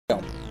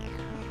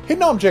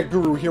Hidden Object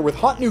Guru here with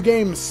hot new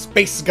game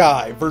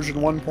Spaceguy version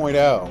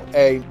 1.0,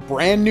 a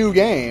brand new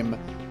game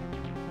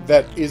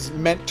that is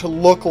meant to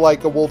look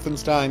like a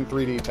Wolfenstein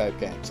 3D type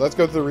game. So let's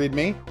go through the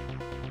README.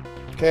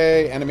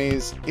 Okay,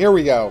 enemies. Here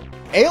we go.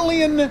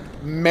 Alien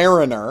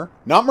Mariner,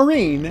 not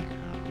Marine,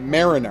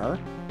 Mariner.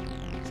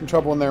 Some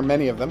trouble in there,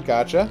 many of them,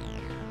 gotcha.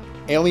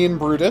 Alien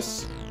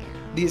Brutus.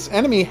 These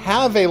enemy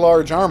have a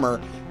large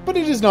armor, but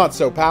it is not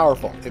so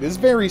powerful. It is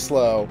very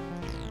slow.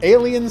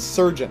 Alien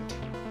Sergeant.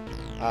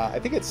 I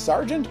think it's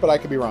Sergeant, but I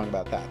could be wrong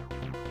about that.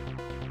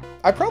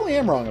 I probably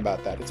am wrong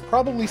about that. It's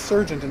probably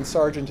Sergeant, and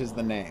Sergeant is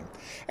the name.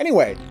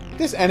 Anyway,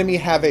 this enemy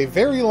have a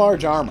very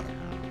large armor.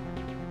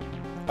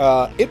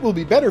 It will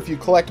be better if you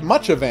collect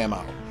much of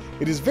ammo.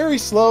 It is very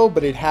slow,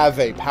 but it have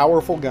a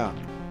powerful gun.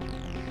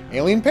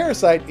 Alien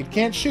Parasite, it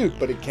can't shoot,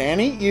 but it can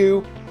eat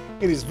you.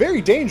 It is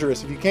very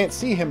dangerous if you can't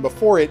see him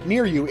before it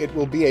near you. It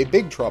will be a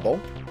big trouble.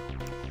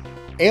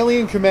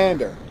 Alien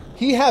Commander,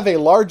 he have a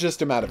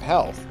largest amount of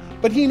health,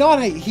 but he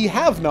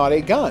have not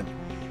a gun.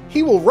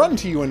 He will run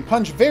to you and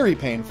punch very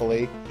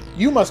painfully.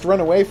 You must run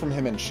away from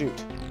him and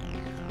shoot.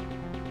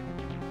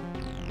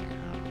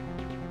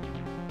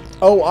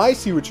 Oh, I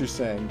see what you're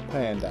saying,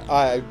 Panda.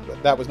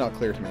 That was not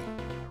clear to me.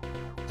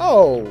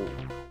 Oh,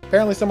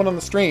 apparently someone on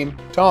the stream,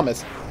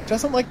 Thomas,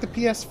 doesn't like the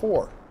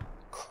PS4.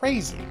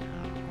 Crazy.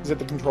 Is it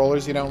the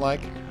controllers you don't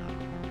like?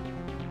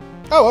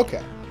 Oh,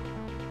 okay.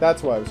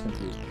 That's why I was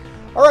confused.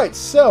 Alright,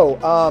 so,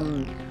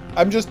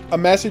 I'm just a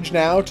message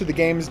now to the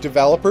game's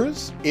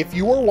developers. If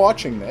you are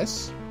watching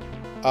this,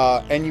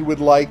 and you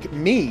would like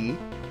me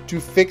to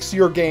fix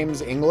your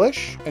game's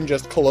English and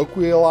just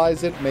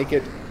colloquialize it, make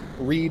it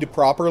read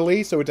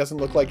properly so it doesn't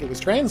look like it was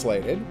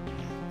translated,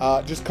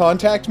 just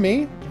contact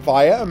me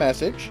via a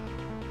message.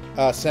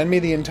 Send me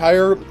the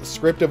entire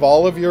script of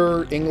all of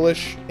your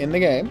English in the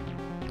game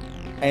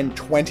and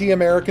 $20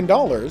 American,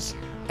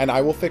 and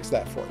I will fix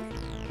that for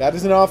you. That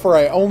is an offer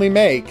I only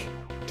make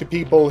to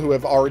people who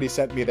have already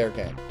sent me their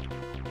game.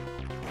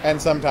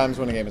 And sometimes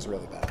when a game is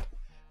really bad.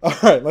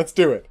 Alright, let's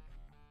do it.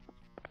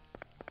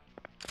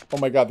 Oh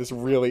my god, this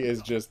really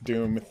is just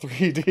Doom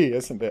 3D,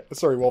 isn't it?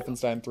 Sorry,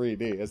 Wolfenstein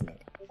 3D, isn't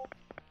it?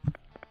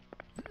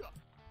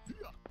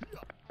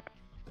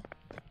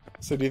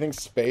 So do you think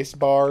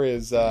spacebar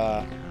is,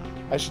 I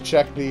should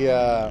check the,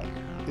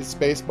 is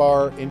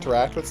spacebar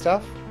interact with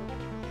stuff?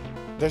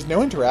 There's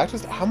no interact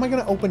with stuff? How am I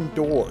going to open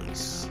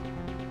doors?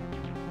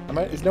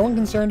 Is no one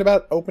concerned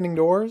about opening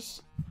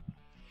doors?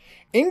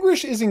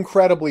 English is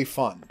incredibly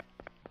fun.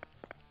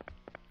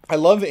 I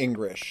love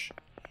English.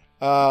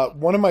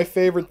 One of my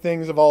favorite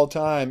things of all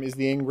time is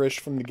the English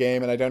from the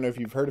game, and I don't know if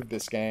you've heard of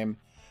this game,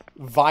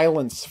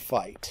 Violence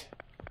Fight.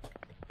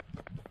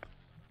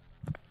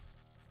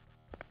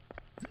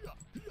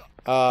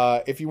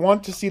 If you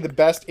want to see the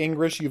best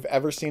English you've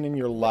ever seen in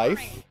your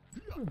life...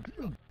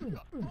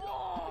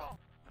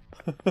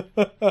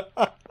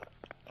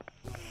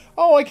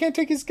 Oh, I can't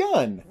take his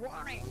gun!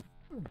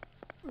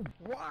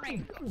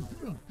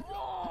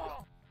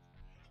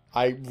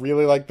 I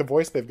really like the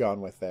voice they've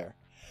gone with there.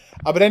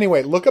 But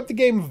anyway, look up the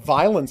game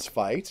Violence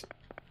Fight,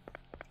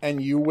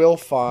 and you will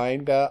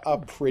find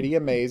a pretty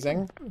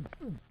amazing...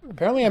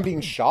 Apparently I'm being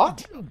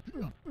shot?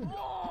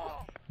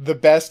 The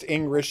best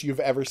English you've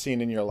ever seen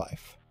in your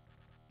life.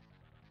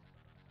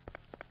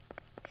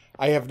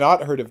 I have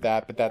not heard of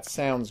that, but that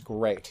sounds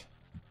great.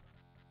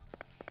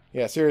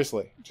 Yeah,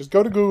 seriously. Just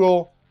go to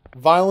Google,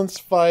 Violence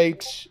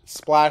Fight,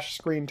 splash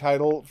screen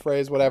title,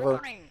 phrase,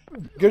 whatever.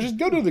 Just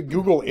go to the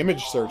Google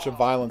image search of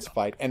Violence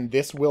Fight, and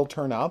this will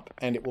turn up,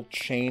 and it will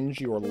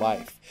change your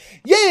life.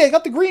 Yay, I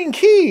got the green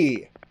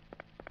key!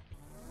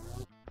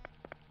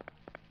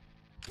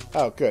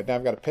 Oh, good. Now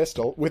I've got a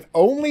pistol with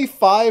only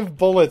 5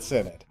 bullets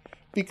in it.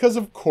 Because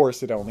of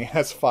course it only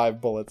has 5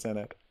 bullets in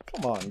it.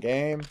 Come on,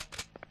 game.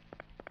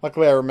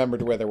 Luckily I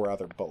remembered where there were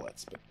other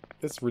bullets, but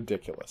it's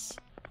ridiculous.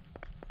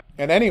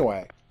 And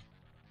anyway,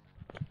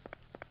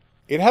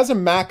 it has a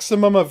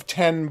maximum of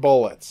 10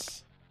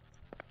 bullets.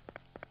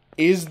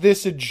 Is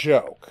this a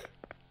joke?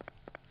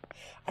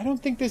 I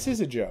don't think this is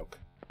a joke.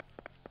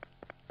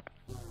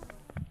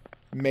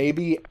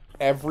 Maybe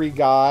every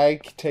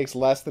guy takes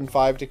less than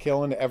 5 to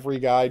kill and every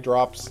guy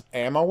drops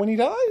ammo when he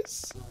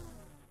dies?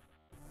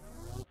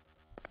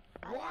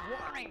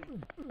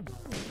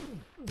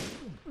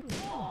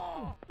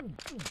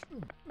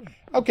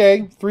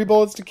 Okay, 3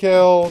 bullets to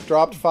kill,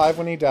 dropped 5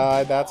 when he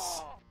died,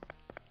 that's...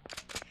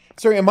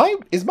 Sorry,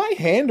 is my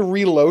hand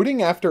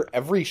reloading after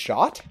every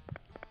shot?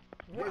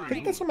 I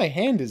think that's what my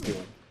hand is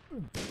doing.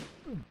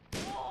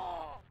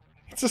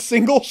 It's a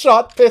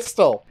single-shot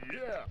pistol!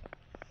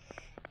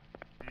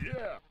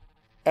 Yeah.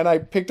 And I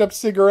picked up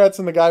cigarettes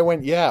and the guy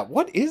went, yeah,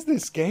 what is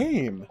this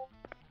game?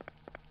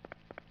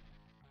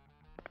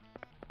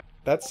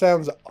 That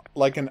sounds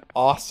like an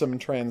awesome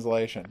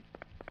translation.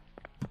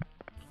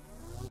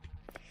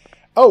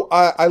 Oh,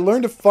 I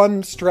learned a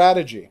fun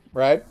strategy,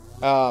 right?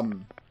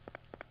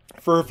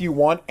 For if you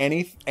want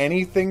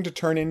anything to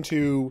turn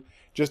into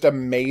just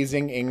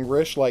amazing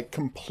English, like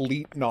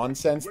complete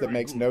nonsense that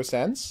makes no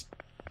sense,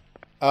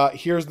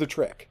 here's the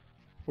trick.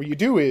 What you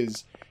do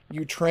is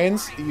you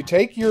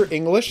take your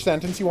English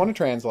sentence you want to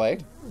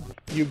translate,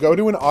 you go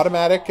to an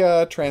automatic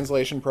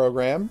translation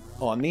program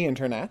on the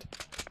internet.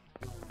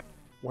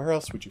 Where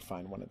else would you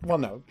find one? Well,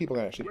 no, people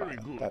can actually buy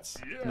them. That's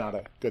not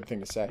a good thing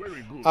to say.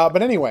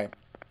 But anyway,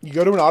 you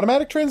go to an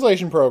automatic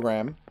translation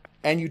program,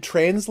 and you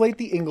translate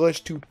the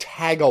English to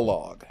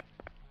Tagalog.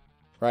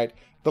 Right?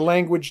 The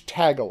language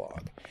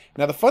Tagalog.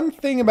 Now, the fun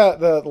thing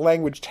about the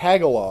language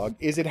Tagalog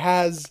is it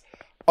has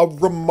a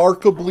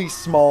remarkably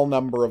small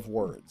number of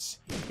words.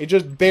 It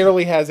just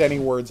barely has any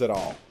words at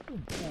all.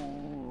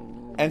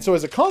 And so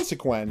as a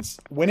consequence,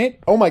 when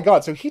it... Oh my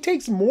god, so he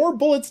takes more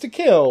bullets to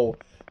kill,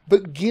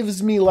 but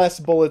gives me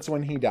less bullets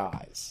when he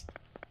dies.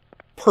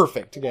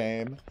 Perfect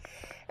game.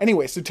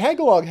 Anyway, so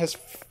Tagalog has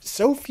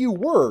so few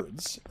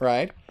words,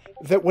 right,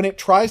 that when it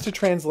tries to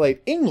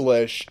translate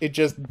English, it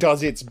just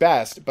does its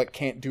best, but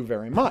can't do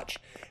very much.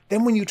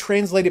 Then when you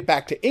translate it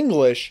back to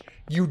English,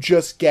 you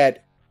just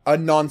get a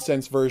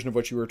nonsense version of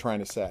what you were trying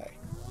to say.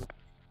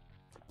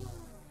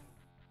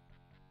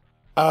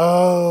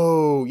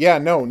 Oh, yeah,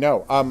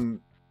 no.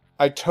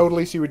 I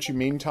totally see what you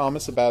mean,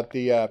 Thomas, about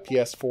the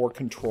PS4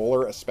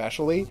 controller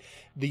especially.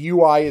 The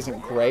UI isn't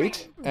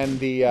great, and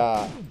the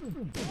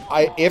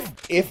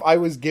if I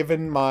was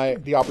given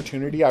the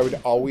opportunity, I would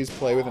always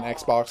play with an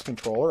Xbox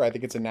controller. I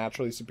think it's a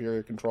naturally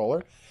superior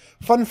controller.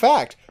 Fun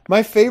fact,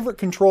 my favorite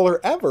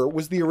controller ever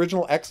was the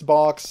original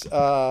Xbox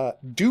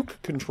Duke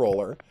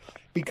controller,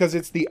 because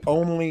it's the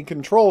only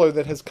controller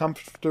that has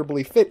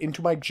comfortably fit into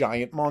my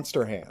giant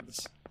monster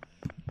hands.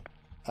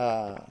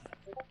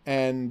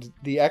 And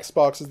the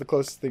Xbox is the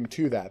closest thing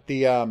to that.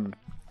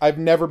 I've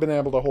never been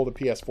able to hold a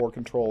PS4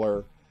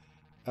 controller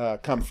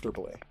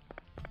comfortably.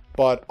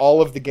 But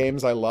all of the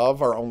games I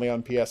love are only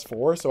on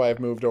PS4, so I've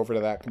moved over to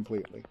that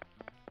completely.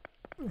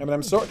 I mean,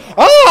 I'm sorry.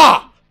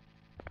 Ah!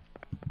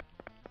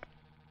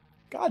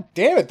 God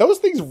damn it, those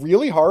things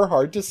really are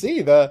hard to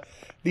see. The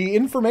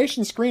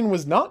information screen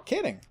was not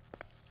kidding.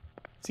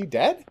 Is he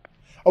dead?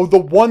 Oh, the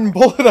one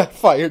bullet I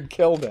fired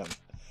killed him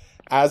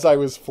as I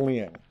was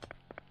fleeing.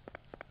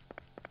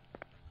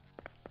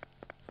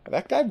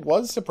 That guy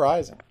was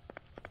surprising.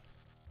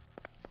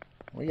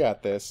 We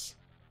got this.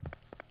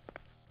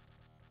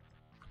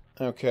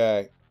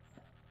 Okay.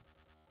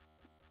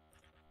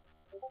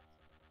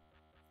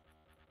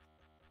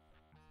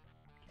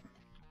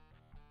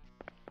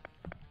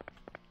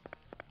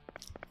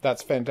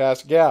 That's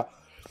fantastic. Yeah.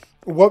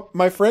 What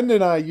my friend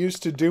and I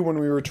used to do when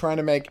we were trying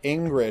to make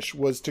English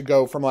was to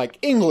go from like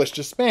English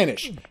to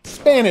Spanish,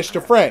 Spanish to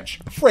French,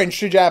 French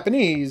to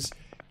Japanese,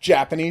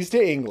 Japanese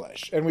to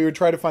English. And we would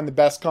try to find the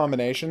best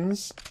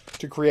combinations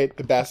to create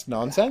the best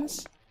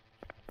nonsense.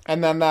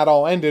 And then that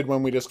all ended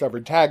when we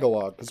discovered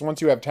Tagalog. Because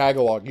once you have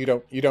Tagalog, you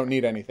don't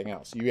need anything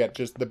else. You get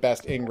just the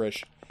best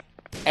English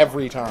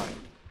every time.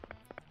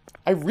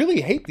 I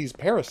really hate these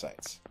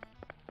parasites.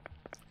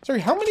 Sorry,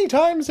 how many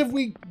times have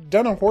we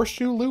done a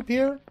horseshoe loop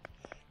here?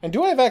 And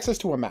do I have access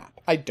to a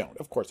map? I don't.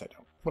 Of course I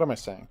don't. What am I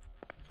saying?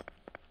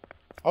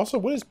 Also,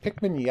 what is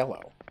Pikmin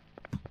yellow?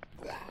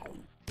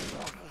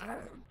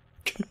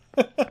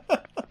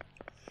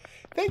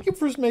 Thank you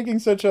for making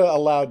such a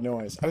loud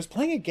noise. I was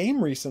playing a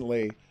game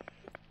recently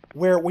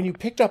where when you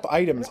picked up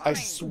items, I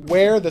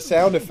swear the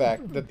sound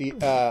effect that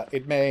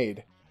it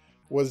made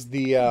was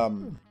the...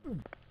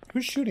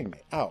 Who's shooting me?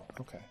 Oh,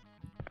 okay.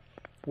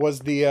 Was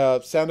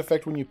the sound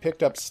effect when you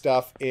picked up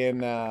stuff in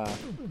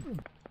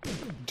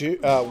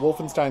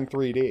Wolfenstein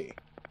 3D.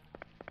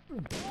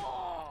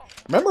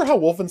 Remember how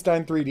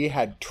Wolfenstein 3D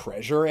had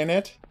treasure in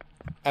it?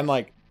 And,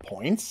 like,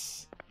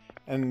 points?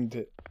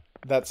 And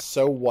that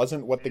so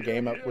wasn't what the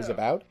game was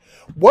about?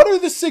 What are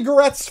the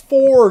cigarettes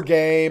for,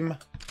 game?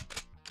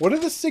 What are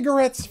the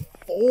cigarettes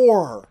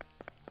for?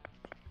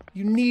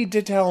 You need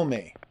to tell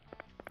me.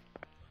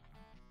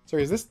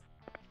 Sorry, is this...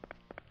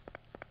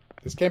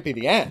 This can't be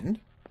the end.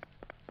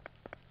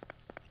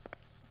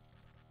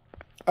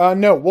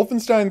 No,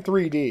 Wolfenstein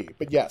 3D,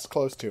 but yes,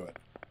 close to it.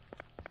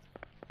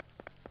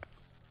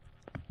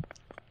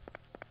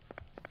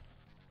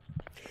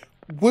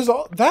 Was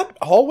that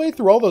hallway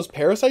through all those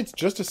parasites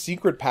just a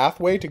secret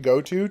pathway to go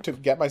to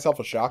get myself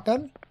a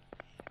shotgun?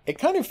 It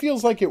kind of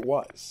feels like it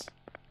was.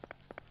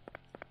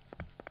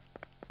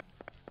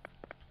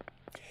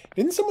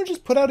 Didn't someone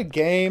just put out a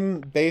game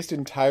based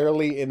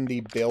entirely in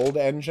the build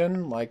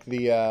engine? Like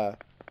the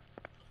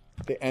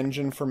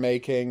engine for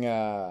making...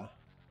 the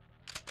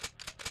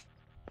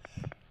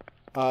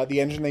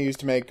engine they used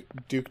to make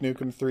Duke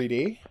Nukem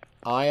 3D.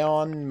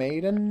 Ion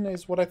Maiden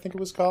is what I think it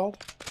was called.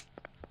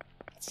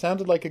 It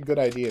sounded like a good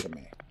idea to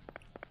me.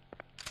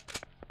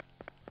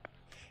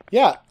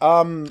 Yeah,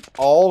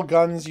 all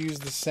guns use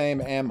the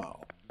same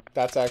ammo.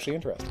 That's actually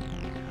interesting.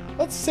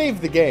 Let's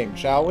save the game,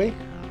 shall we?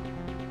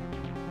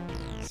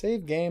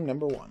 Save game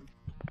number 1.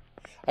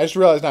 I just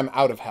realized I'm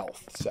out of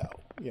health, so,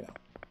 you know.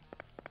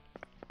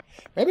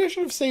 Maybe I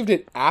should have saved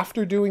it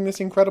after doing this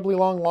incredibly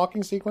long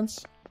walking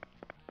sequence.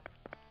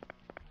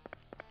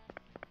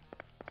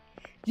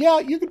 Yeah,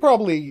 you could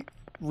probably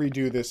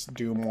redo this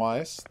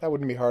Doom-wise. That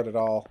wouldn't be hard at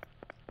all.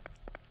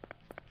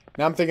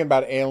 Now I'm thinking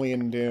about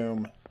Alien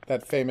Doom.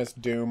 that famous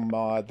Doom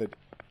mod that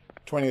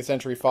 20th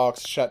Century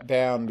Fox shut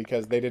down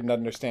because they didn't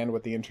understand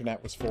what the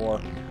internet was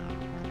for.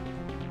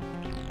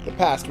 The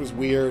past was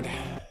weird.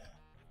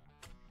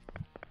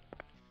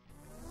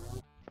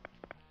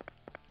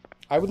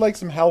 I would like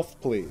some health,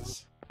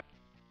 please.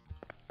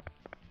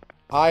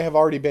 I have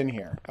already been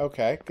here.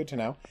 Okay, good to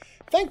know.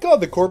 Thank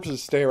God the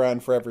corpses stay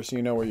around forever so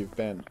you know where you've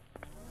been.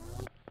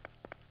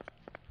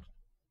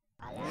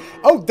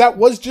 Oh, that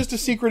was just a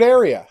secret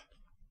area.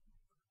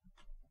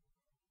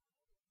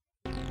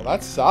 Well,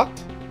 that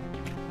sucked.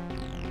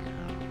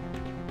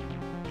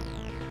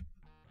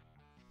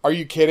 Are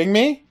you kidding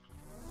me?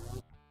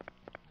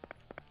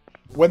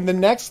 When the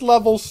next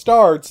level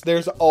starts,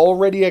 there's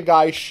already a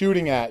guy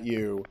shooting at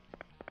you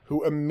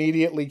who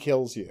immediately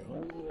kills you.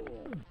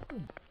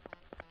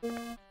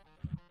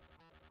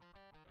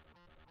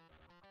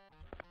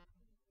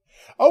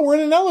 Oh, we're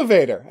in an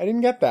elevator. I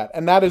didn't get that.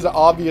 And that is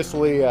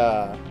obviously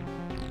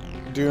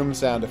Doom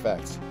sound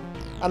effects.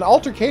 An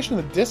altercation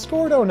in the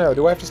Discord? Oh no,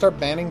 do I have to start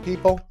banning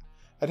people?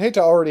 I'd hate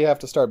to already have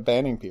to start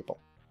banning people.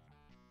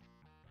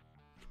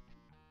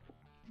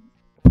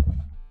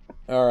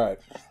 Alright.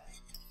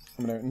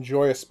 I'm going to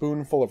enjoy a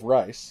spoonful of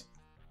rice.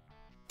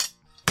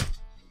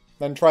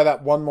 Then try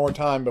that one more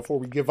time before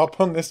we give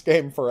up on this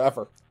game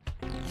forever.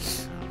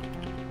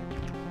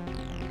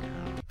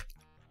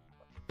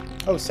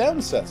 Oh,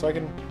 sound set, so I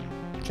can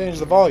change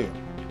the volume.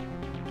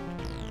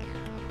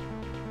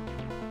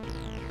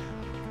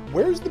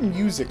 Where's the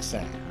music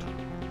sound?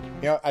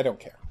 You know, I don't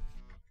care.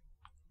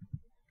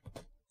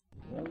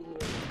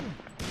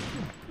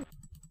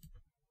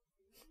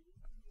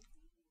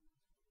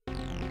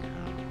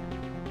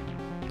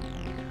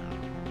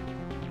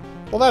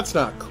 Well, that's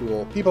not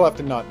cool. People have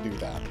to not do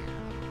that.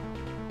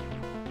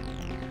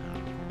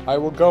 I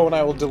will go and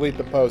I will delete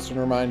the post and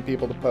remind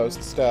people to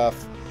post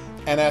stuff,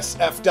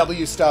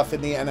 NSFW stuff,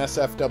 in the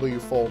NSFW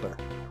folder.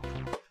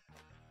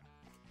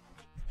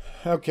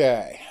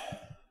 Okay.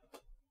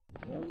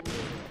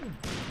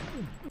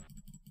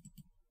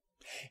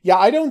 Yeah,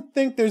 I don't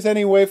think there's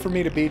any way for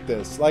me to beat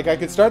this. Like, I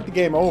could start the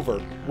game over,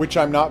 which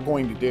I'm not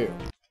going to do.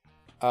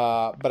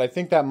 But I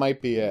think that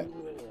might be it.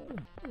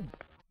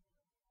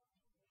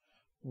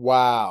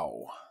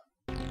 Wow.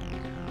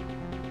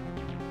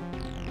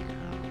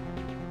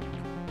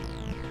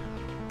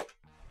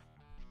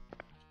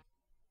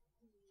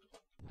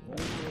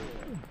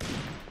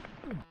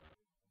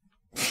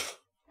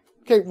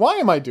 Okay, why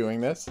am I doing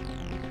this?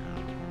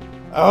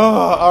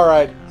 Oh,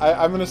 alright.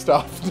 I'm gonna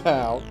stop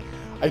now.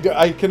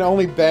 I can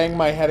only bang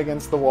my head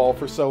against the wall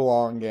for so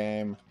long,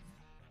 game.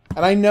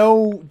 And I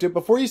know,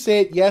 before you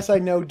say it, yes, I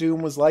know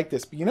Doom was like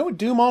this. But you know what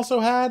Doom also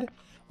had?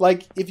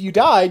 Like, if you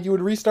died, you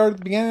would restart at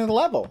the beginning of the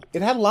level.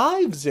 It had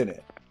lives in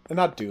it.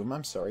 Not Doom,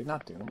 I'm sorry,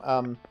 not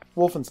Doom.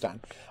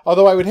 Wolfenstein.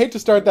 Although I would hate to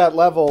start that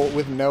level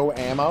with no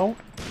ammo.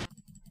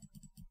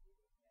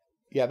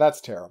 Yeah, that's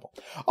terrible.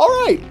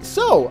 Alright,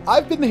 so,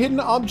 I've been the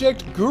Hidden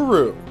Object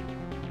Guru.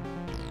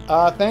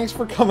 Thanks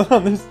for coming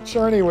on this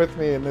journey with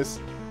me in this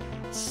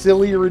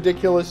silly,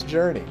 ridiculous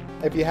journey.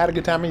 If you had a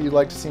good time and you'd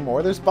like to see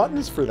more, there's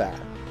buttons for that.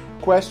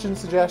 Questions,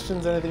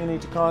 suggestions, anything you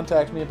need to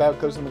contact me about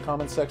goes in the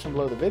comments section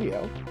below the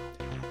video.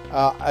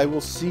 I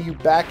will see you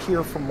back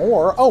here for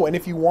more. Oh, and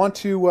if you want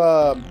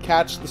to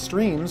catch the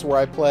streams where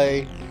I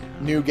play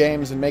new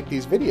games and make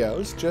these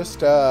videos, just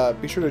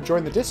be sure to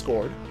join the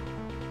Discord.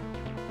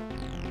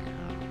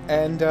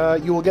 And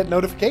you will get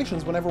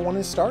notifications whenever one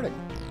is starting.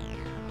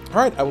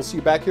 Alright, I will see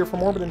you back here for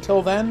more, but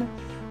until then,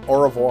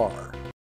 au revoir.